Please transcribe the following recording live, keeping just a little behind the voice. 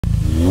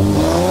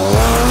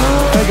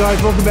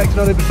guys, welcome back to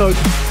another episode.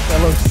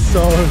 That looks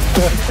so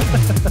good.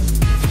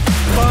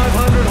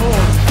 500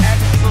 horse,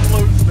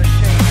 absolute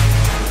machine.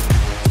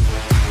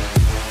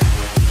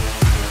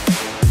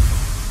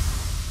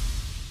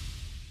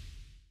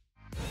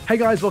 Hey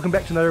guys, welcome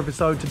back to another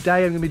episode. Today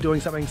I'm going to be doing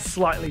something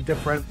slightly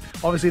different.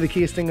 Obviously the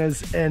Kia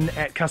Stinger's in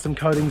at Custom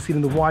Coatings,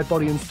 getting the wide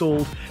body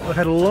installed. I've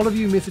had a lot of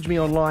you message me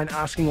online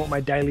asking what my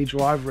daily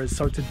driver is.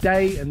 So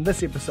today in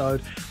this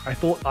episode, I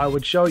thought I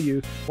would show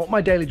you what my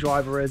daily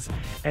driver is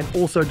and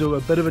also do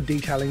a bit of a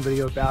detailing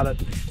video about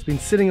it. It's been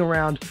sitting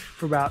around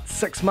for about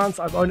 6 months.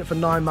 I've owned it for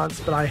 9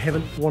 months, but I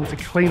haven't wanted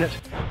to clean it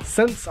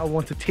since. I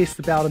want to test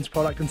the Bowdens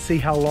product and see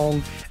how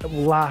long it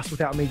will last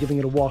without me giving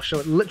it a wash. So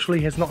it literally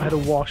has not had a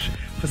wash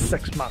for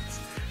 6 months.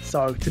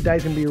 So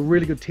today's going to be a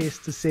really good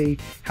test to see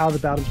how the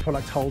Bowdens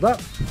products hold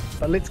up.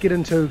 But let's get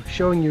into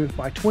showing you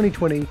my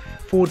 2020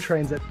 Ford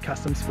Transit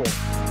Custom Sport.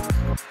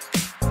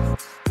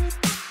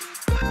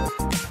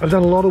 I've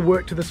done a lot of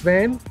work to this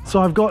van.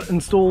 So I've got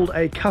installed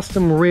a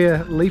custom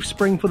rear leaf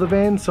spring for the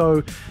van,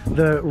 so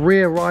the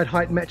rear ride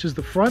height matches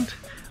the front.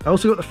 I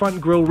also got the front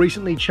grille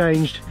recently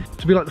changed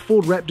to be like the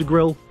Ford Raptor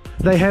grille.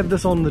 They have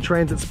this on the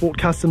Transit Sport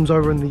Customs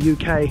over in the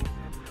UK.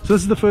 So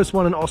this is the first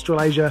one in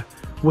Australasia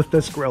with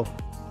this grille.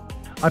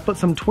 I put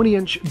some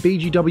 20-inch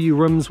BGW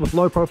rims with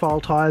low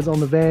profile tyres on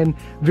the van,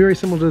 very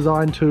similar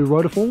design to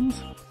Rotiforms.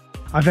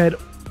 I've had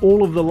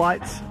all of the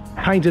lights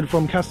painted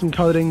from Custom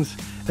Coatings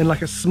in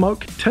like a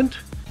smoke tint.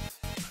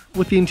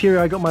 With the interior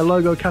I got my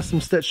logo custom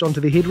stitched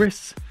onto the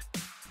headrests.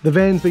 The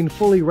van's been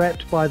fully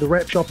wrapped by the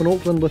wrap shop in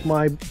Auckland with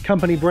my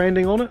company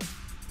branding on it.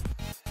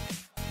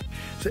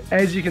 So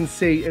as you can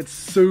see, it's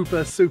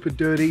super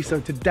dirty, so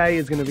today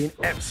is going to be an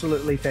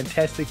absolutely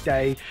fantastic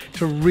day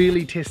to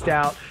really test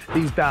out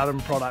these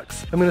Bowdens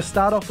products. I'm going to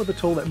start off with a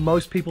tool that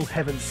most people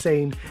haven't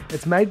seen.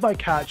 It's made by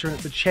Karcher and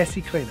it's a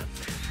chassis cleaner.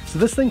 So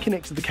this thing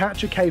connects to the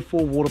Karcher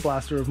K4 water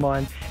blaster of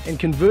mine and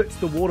converts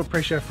the water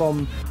pressure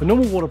from the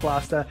normal water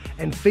blaster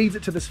and feeds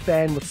it to this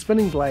fan with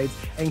spinning blades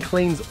and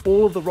cleans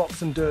all of the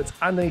rocks and dirts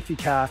underneath your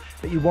car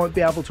that you won't be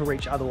able to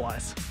reach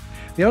otherwise.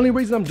 The only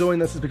reason I'm doing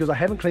this is because I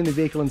haven't cleaned the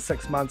vehicle in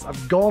 6 months.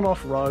 I've gone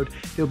off-road,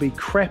 there'll be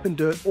crap and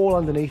dirt all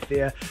underneath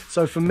there.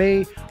 So for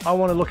me, I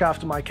want to look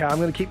after my car. I'm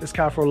going to keep this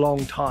car for a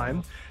long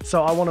time.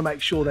 So I want to make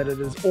sure that it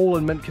is all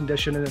in mint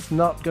condition and it's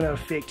not going to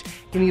affect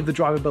any of the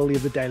drivability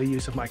of the daily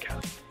use of my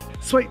car.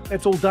 Sweet,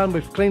 that's all done.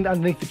 We've cleaned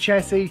underneath the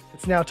chassis.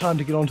 It's now time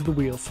to get onto the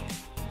wheels.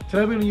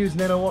 Today we're going to use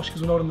Nano Wash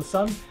because we're not in the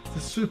sun. It's a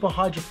super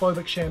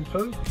hydrophobic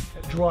shampoo.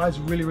 It dries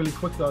really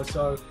quick though,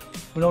 so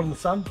we're not in the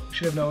sun. We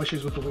should have no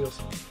issues with the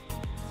wheels.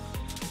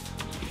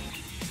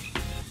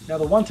 Now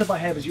the one tip I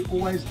have is you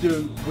always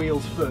do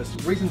wheels first.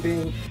 The reason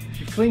being, if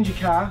you've cleaned your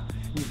car,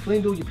 and you've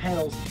cleaned all your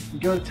panels, you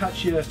go to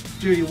touch your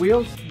dirty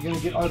wheels, you're going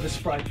to get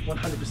oversprayed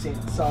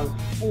 100%. So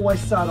always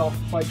start off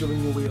by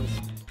doing your wheels.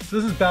 So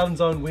this is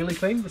Bowdens' own wheelie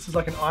clean. This is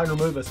like an iron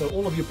remover, so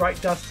all of your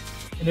brake dust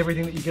and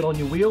everything that you get on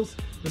your wheels,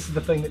 this is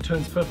the thing that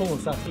turns purple and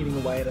starts eating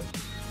away at it.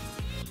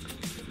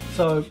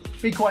 So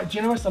be quite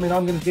generous. I mean,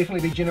 I'm going to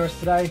definitely be generous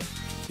today.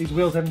 These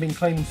wheels haven't been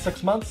cleaned in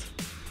 6 months.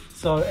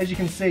 So as you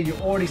can see, you're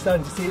already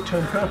starting to see it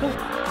turn purple.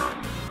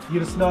 You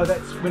just know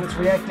that's when it's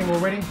reacting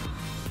already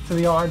to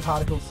the iron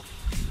particles.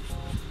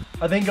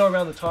 I then go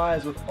around the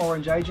tyres with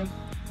orange agent.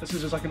 This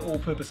is just like an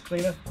all-purpose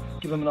cleaner.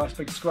 Give them a nice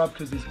big scrub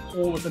because there's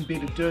all this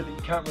embedded dirt that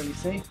you can't really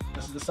see.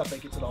 This is the stuff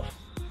that gets it off.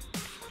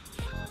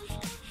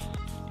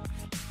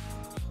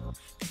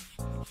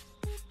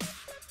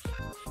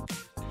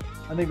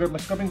 I then grab my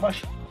scrubbing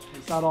brush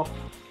and start off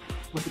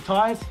with the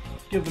tyres.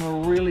 Give them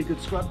a really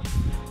good scrub.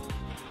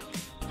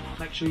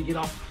 Make sure you get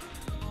off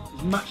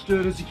as much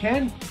dirt as you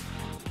can.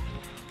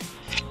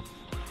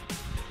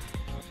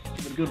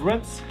 Give it a good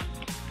rinse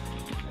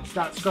and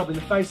start scrubbing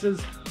the faces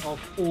of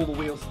all the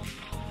wheels.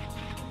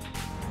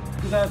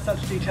 Because I have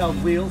such detailed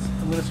wheels,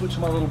 I'm going to switch to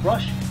my little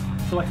brush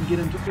so I can get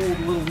into all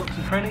the little nooks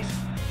and crannies,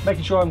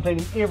 making sure I'm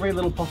cleaning every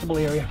little possible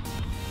area.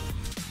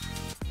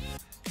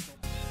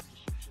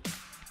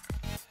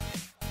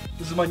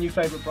 This is my new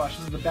favourite brush.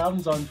 This is the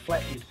Bowdens' own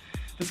flathead.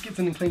 This gets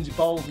in and cleans your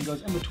bowls and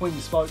goes in between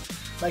your spokes,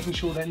 making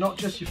sure that not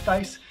just your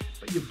face,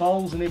 but your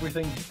bowls and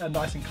everything are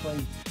nice and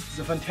clean. This is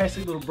a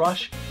fantastic little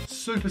brush,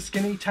 super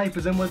skinny,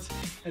 tapers inwards,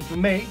 and for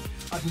me,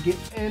 I can get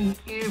in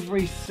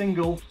every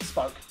single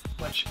spoke,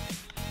 which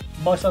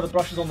most other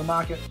brushes on the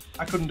market,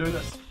 I couldn't do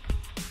this.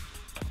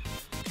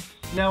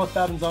 Now with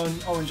Bowdens' own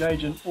orange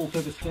agent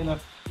all-purpose cleaner,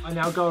 I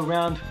now go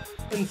around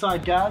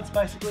inside guards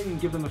basically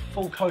and give them a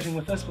full coating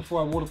with this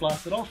before I water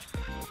blast it off.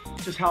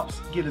 It just helps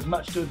get as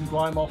much dirt and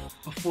grime off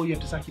before you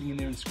have to start getting in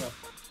there and scrub.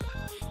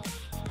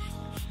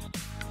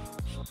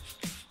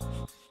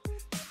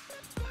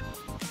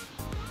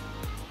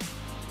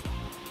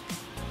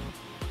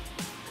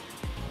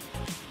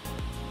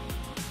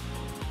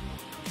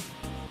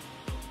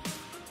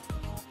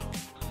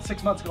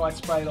 Six months ago I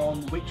sprayed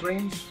on Wet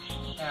Dreams,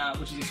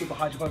 which is a super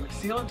hydrophobic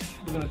sealant.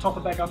 We're going to top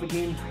it back up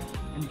again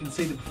and you can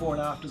see the before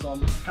and afters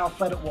on how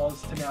flat it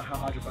was to now how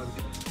hydrophobic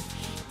it is.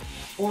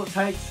 All it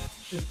takes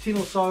is 10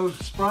 or so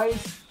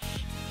sprays,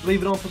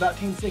 leave it on for about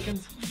 10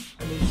 seconds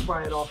and then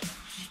spray it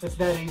off. It's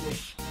that easy.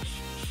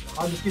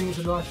 I'm just getting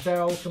into a nice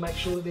barrel to make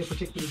sure that they're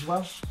protected as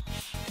well.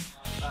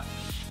 But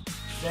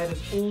that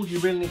is all you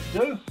really need to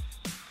do.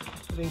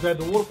 And then grab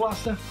the water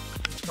blaster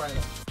and spray it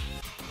off.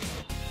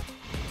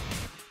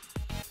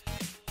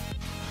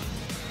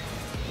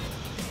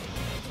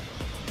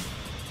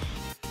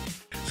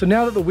 So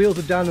now that the wheels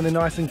are done and they're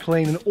nice and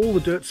clean and all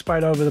the dirt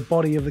sprayed over the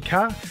body of the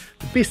car,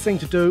 the best thing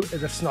to do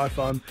is a snow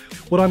foam.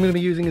 What I'm going to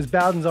be using is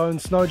Bowdens' own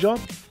Snow Job.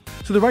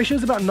 So the ratio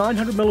is about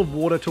 900 ml of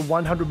water to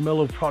 100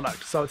 ml of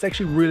product, so it's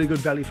actually really good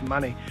value for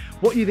money.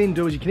 What you then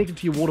do is you connect it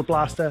to your water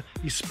blaster,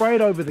 you spray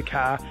it over the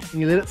car,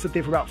 and you let it sit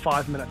there for about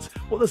 5 minutes.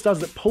 What this does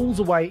is it pulls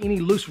away any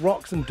loose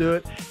rocks and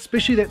dirt,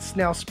 especially that's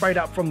now sprayed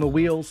up from the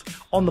wheels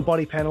on the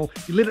body panel.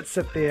 You let it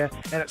sit there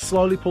and it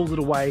slowly pulls it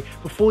away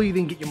before you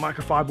then get your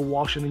microfiber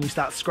wash and then you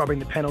start scrubbing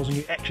the panels and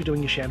you're actually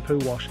doing your shampoo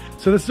wash.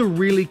 So this is a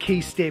really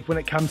key step when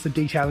it comes to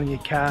detailing your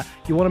car.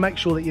 You want to make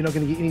sure that you're not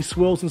going to get any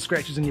swirls and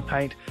scratches in your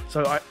paint,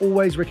 so I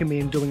always recommend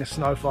doing a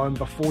snow foam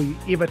before you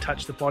ever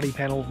touch the body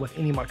panel with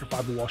any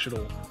microfiber wash at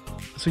all.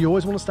 So you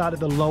always want to start at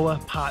the lower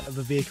part of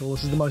the vehicle.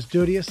 This is the most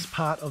dirtiest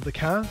part of the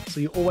car,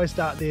 so you always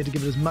start there to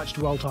give it as much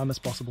dwell time as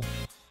possible.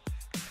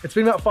 It's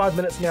been about 5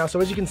 minutes now,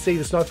 so as you can see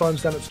the snow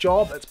foam's done its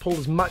job. It's pulled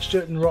as much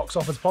dirt and rocks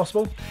off as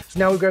possible. So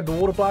now we grab the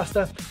water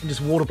blaster and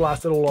just water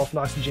blast it all off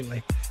nice and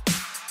gently.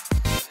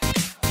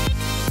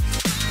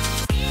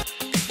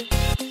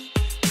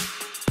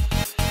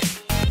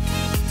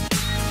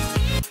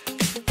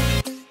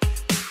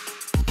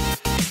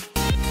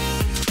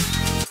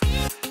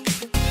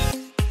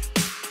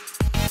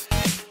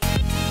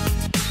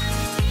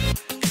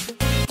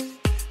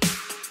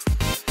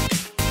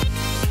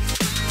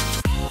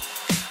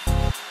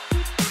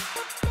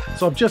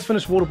 So I've just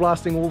finished water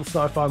blasting all the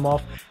snow foam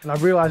off and I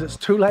realise it's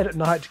too late at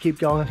night to keep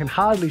going. I can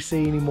hardly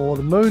see anymore.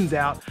 The moon's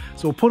out,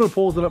 so we'll put a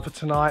pause on it for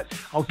tonight.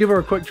 I'll give her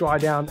a quick dry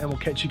down and we'll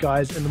catch you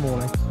guys in the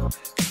morning.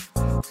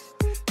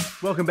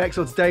 Welcome back.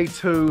 So it's day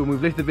 2 and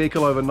we've left the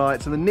vehicle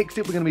overnight. So the next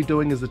step we're going to be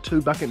doing is the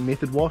 2-bucket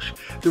method wash.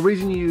 The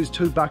reason you use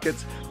 2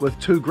 buckets with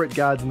 2 grit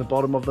guards in the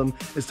bottom of them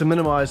is to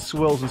minimize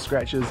swirls and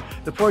scratches.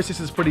 The process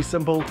is pretty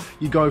simple.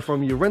 You go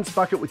from your rinse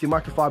bucket with your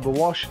microfiber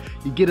wash,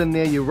 you get in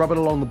there, you rub it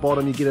along the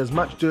bottom, you get as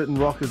much dirt and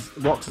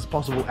rocks as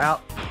possible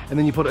out, and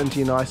then you put it into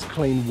your nice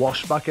clean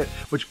wash bucket,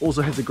 which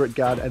also has a grit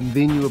guard, and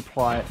then you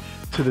apply it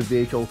to the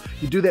vehicle.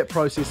 You do that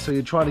process so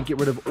you're trying to get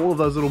rid of all of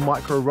those little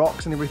micro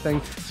rocks and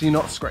everything so you're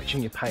not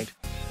scratching your paint.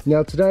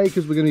 Now today,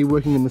 because we're going to be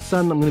working in the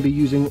sun, I'm going to be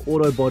using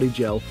Auto Body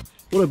Gel.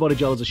 Auto Body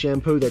Gel is a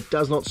shampoo that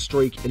does not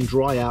streak and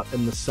dry out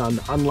in the sun,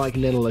 unlike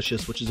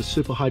Nanolicious, which is a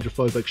super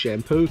hydrophobic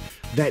shampoo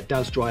that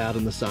does dry out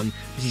in the sun.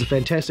 This is a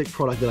fantastic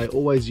product that I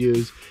always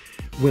use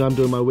when I'm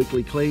doing my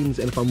weekly cleans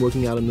and if I'm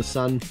working out in the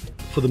sun,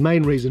 for the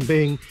main reason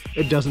being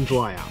it doesn't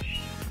dry out.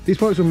 These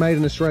products were made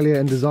in Australia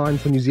and designed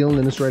for New Zealand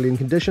and Australian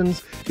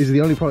conditions. These are the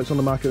only products on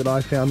the market that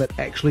I've found that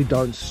actually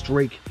don't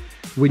streak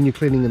when you're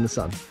cleaning in the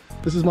sun.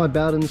 This is my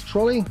Bowdens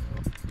trolley.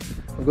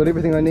 I've got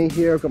everything I need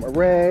here. I've got my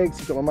rags,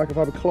 I've got my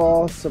microfiber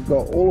cloths, I've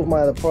got all of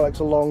my other products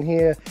along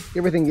here.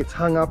 Everything gets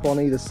hung up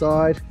on either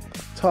side.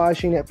 Tire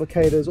sheen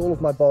applicators, all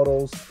of my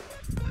bottles.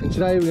 And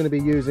today we're going to be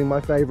using my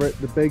favorite,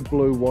 the big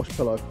blue wash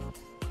pillow.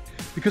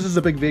 Because this is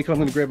a big vehicle, I'm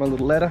going to grab my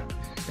little ladder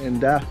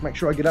and make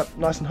sure I get up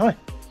nice and high.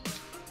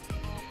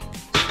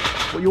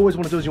 What you always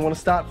want to do is you want to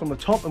start from the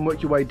top and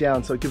work your way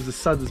down, so it gives the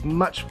suds as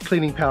much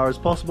cleaning power as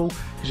possible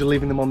because you're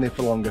leaving them on there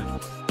for longer.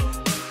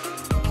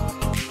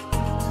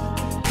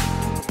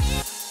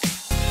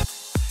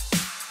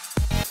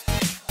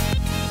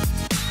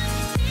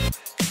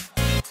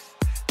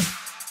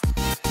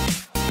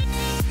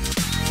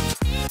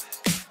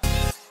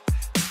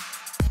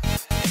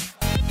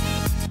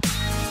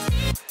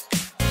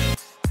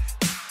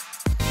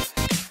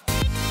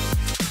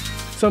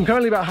 So I'm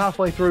currently about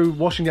halfway through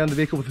washing down the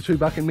vehicle with the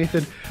 2-bucket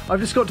method. I've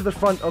just got to the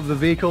front of the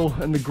vehicle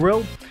and the grille.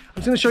 I'm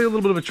just going to show you a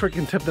little bit of a trick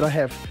and tip that I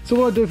have. So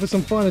what I do for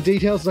some finer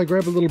details is I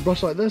grab a little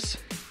brush like this,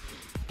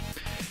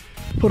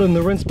 put in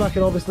the rinse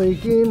bucket obviously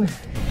again,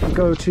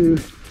 go to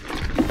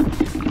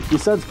your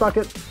suds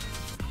bucket.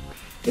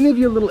 Any of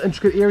your little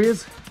intricate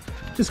areas,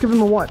 just give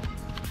them a wipe.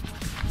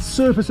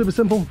 Super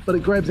simple, but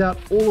it grabs out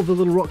all of the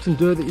little rocks and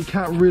dirt that you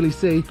can't really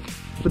see,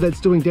 but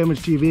that's doing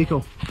damage to your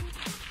vehicle.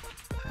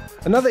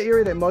 Another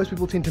area that most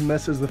people tend to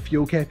miss is the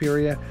fuel cap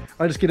area.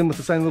 I just get in with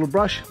the same little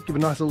brush, give a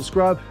nice little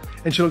scrub,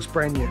 and she looks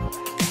brand new.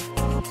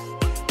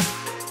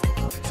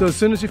 So as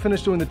soon as you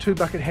finish doing the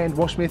 2-bucket hand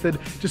wash method,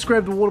 just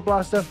grab the water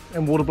blaster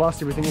and water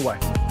blast everything away.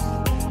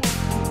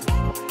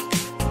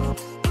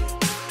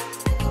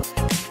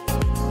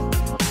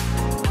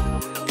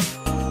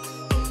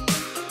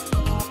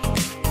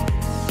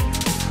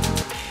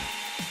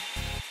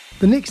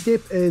 The next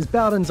step is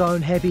Bowdens'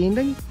 own Happy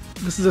Ending.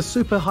 This is a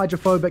super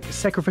hydrophobic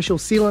sacrificial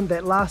sealant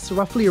that lasts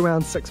roughly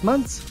around 6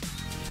 months.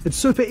 It's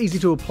super easy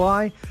to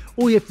apply.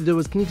 All you have to do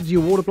is connect it to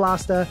your water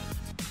blaster,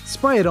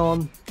 spray it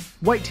on,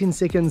 wait 10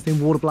 seconds, then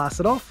water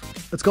blast it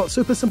off. It's got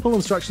super simple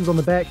instructions on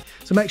the back,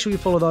 so make sure you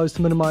follow those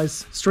to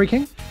minimize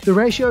streaking. The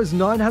ratio is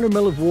 900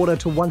 ml of water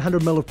to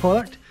 100 ml of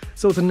product,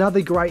 so it's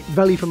another great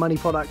value for money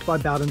product by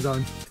Bowdens'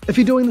 own. If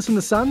you're doing this in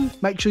the sun,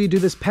 make sure you do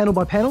this panel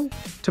by panel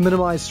to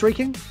minimize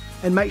streaking,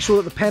 and make sure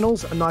that the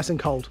panels are nice and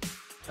cold.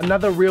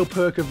 Another real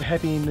perk of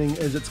Happy Ending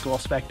is its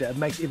gloss factor. It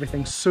makes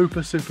everything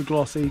super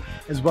glossy,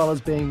 as well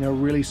as being a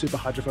really super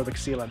hydrophobic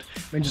sealant.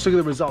 I mean, just look at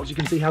the results. You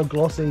can see how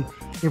glossy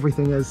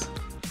everything is.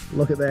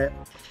 Look at that.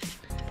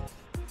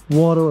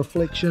 Water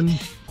reflection.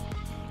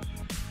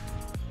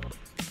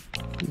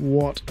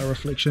 What a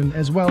reflection,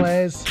 as well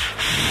as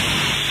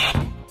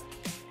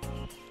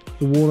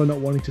the water not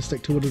wanting to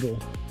stick to it at all.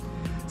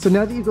 So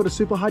now that you've got a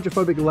super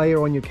hydrophobic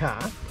layer on your car,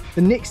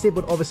 the next step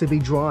would obviously be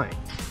drying.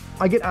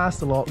 I get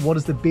asked a lot, what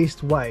is the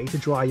best way to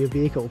dry your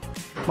vehicle?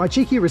 My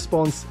cheeky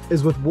response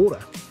is with water.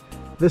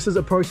 This is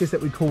a process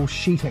that we call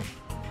sheeting.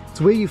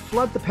 It's where you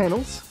flood the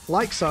panels,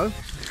 like so,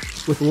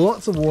 with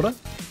lots of water,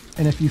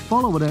 and if you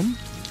follow it in,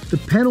 the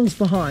panels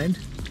behind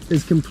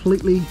is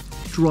completely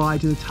dry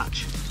to the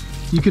touch.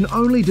 You can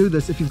only do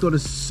this if you've got a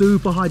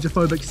super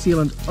hydrophobic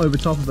sealant over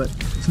top of it.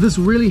 So this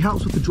really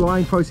helps with the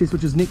drying process,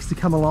 which is next to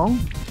come along.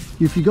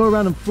 If you go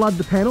around and flood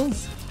the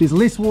panels, there's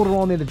less water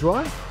on there to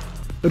dry.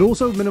 It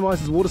also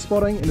minimizes water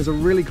spotting and is a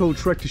really cool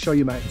trick to show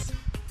your mates.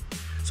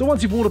 So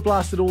once you've water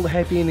blasted all the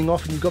Happy Ending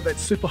off and you've got that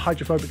super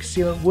hydrophobic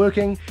sealant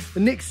working, the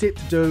next step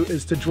to do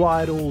is to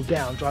dry it all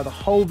down, dry the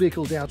whole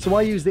vehicle down. So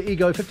I use the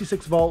Ego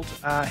 56 volt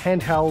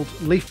handheld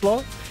leaf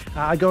blower.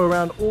 I go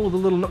around all of the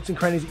little nooks and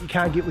crannies that you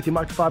can't get with your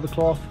microfiber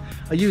cloth.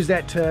 I use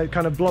that to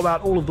kind of blow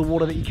out all of the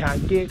water that you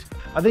can't get.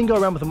 I then go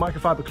around with a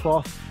microfiber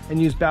cloth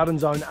and use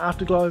Bowdens' own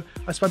Afterglow.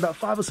 I spray about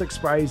 5 or 6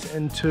 sprays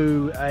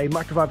into a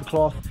microfiber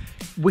cloth,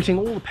 wetting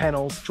all the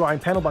panels, drying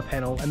panel by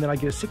panel, and then I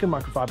get a second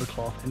microfiber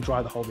cloth and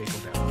dry the whole vehicle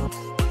down.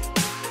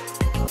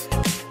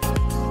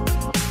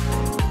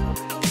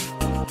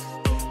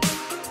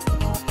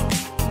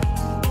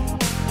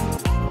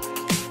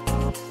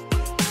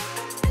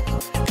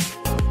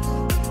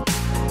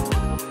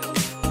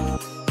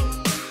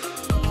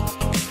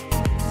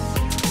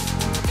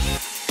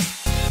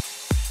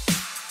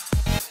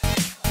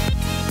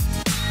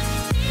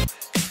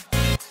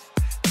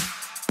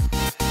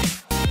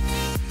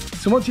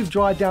 So once you've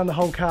dried down the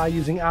whole car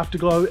using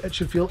Afterglow, it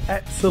should feel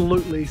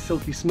absolutely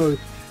silky smooth,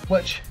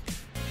 which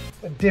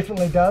it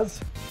definitely does.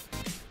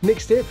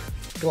 Next step,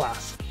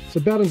 glass.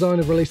 So Bowdens' own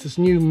have released this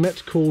new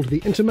mitt called the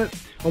Intimate.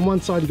 On one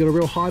side you've got a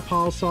real high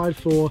pile side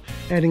for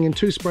adding in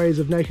 2 sprays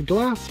of naked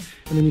glass,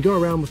 and then you go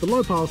around with the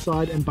low pile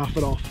side and buff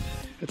it off.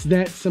 It's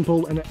that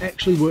simple and it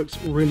actually works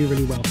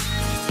really well.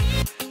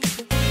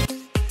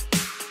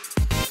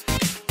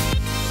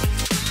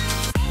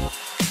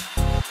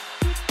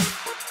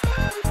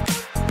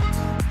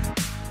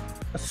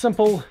 A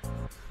simple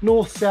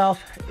north,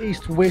 south,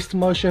 east, west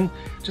motion,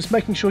 just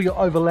making sure you're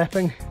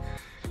overlapping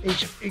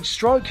each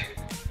stroke.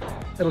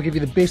 That'll give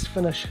you the best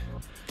finish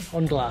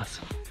on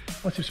glass.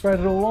 Once you've sprayed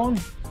it all on,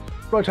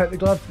 rotate the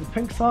glove to the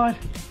pink side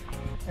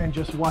and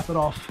just wipe it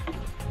off.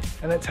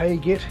 And that's how you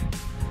get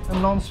a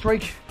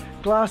non-streak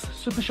glass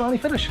super shiny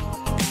finish.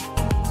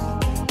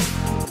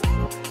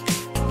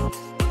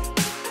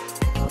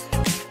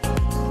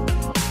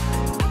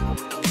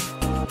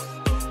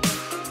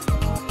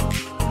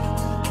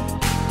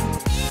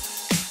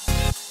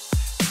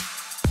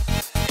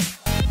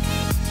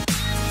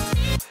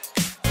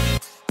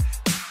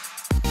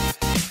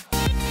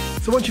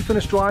 So once you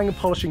finish drying and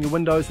polishing your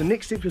windows, the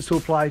next step is to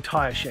apply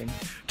Tyre Sheen.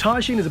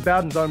 Tyre Sheen is a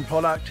Bowdens' own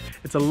product.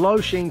 It's a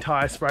low sheen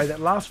tyre spray that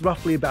lasts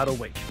roughly about a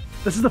week.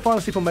 This is the final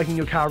step on making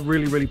your car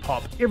really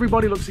pop.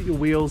 Everybody looks at your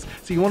wheels,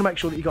 so you want to make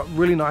sure that you've got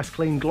really nice,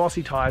 clean,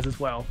 glossy tyres as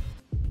well.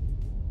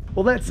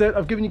 Well, that's it.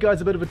 I've given you guys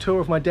a bit of a tour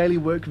of my daily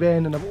work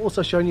van, and I've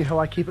also shown you how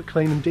I keep it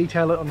clean and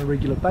detail it on a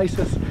regular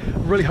basis. I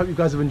really hope you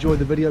guys have enjoyed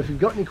the video. If you've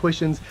got any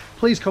questions,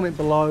 please comment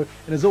below.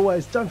 And as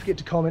always, don't forget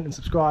to comment and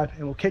subscribe,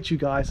 and we'll catch you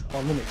guys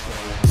on the next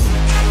one.